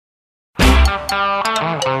I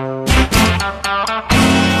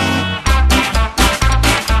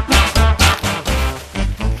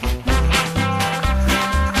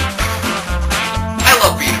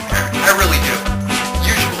love being a parent. I really do.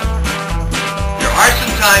 Usually. There are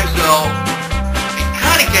some times, though, it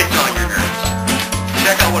kind of gets on your nerves.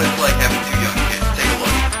 Check out what it's like having two young kids. Take a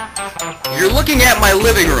look. You're looking at my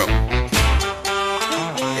living room.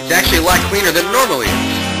 It's actually a lot cleaner than it normally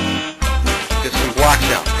is. Just some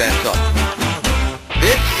blocks out, that's all.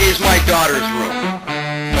 This is my daughter's room.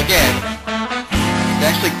 Again, it's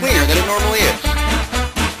actually cleaner than it normally is.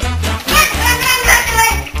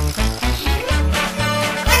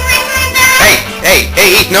 Hey,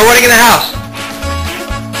 Ethan, no running in the house.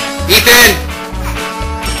 Ethan!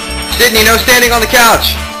 Sydney, no standing on the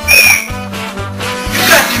couch. You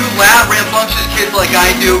got two loud, rambunctious kids like I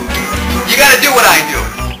do. You gotta do what I do.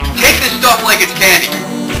 Take this stuff like it's candy.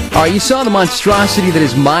 Alright, you saw the monstrosity that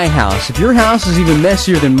is my house. If your house is even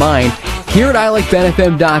messier than mine, here at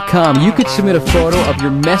iLikeBenFM.com, you could submit a photo of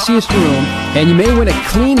your messiest room, and you may win a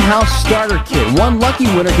Clean House Starter Kit. One lucky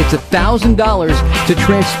winner gets $1,000 to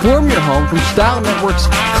transform your home from Style Network's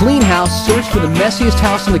Clean House. Search for the messiest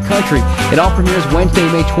house in the country. It all premieres Wednesday,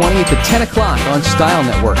 May 20th at 10 o'clock on Style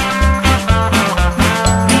Network.